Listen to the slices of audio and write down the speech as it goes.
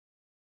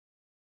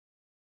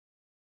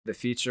The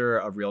feature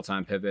of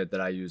real-time pivot that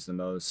I use the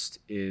most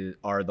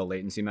are the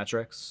latency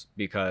metrics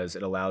because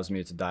it allows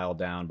me to dial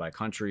down by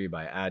country,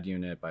 by ad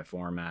unit, by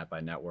format,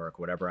 by network,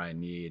 whatever I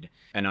need,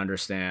 and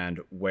understand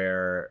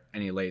where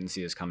any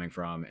latency is coming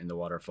from in the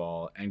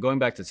waterfall. And going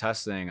back to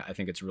testing, I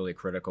think it's really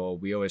critical.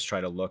 We always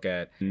try to look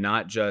at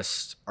not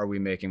just are we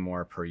making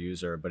more per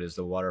user, but is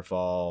the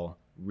waterfall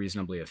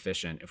reasonably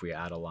efficient if we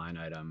add a line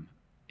item?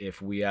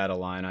 If we add a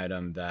line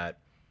item that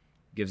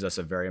gives us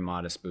a very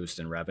modest boost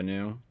in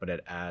revenue, but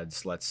it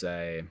adds, let's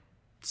say,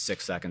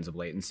 6 seconds of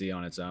latency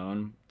on its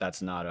own,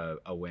 that's not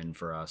a win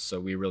for us. So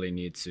we really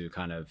need to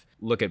kind of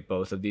look at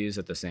both of these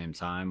at the same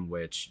time,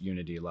 which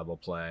Unity level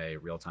play,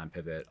 real-time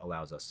pivot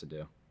allows us to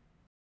do.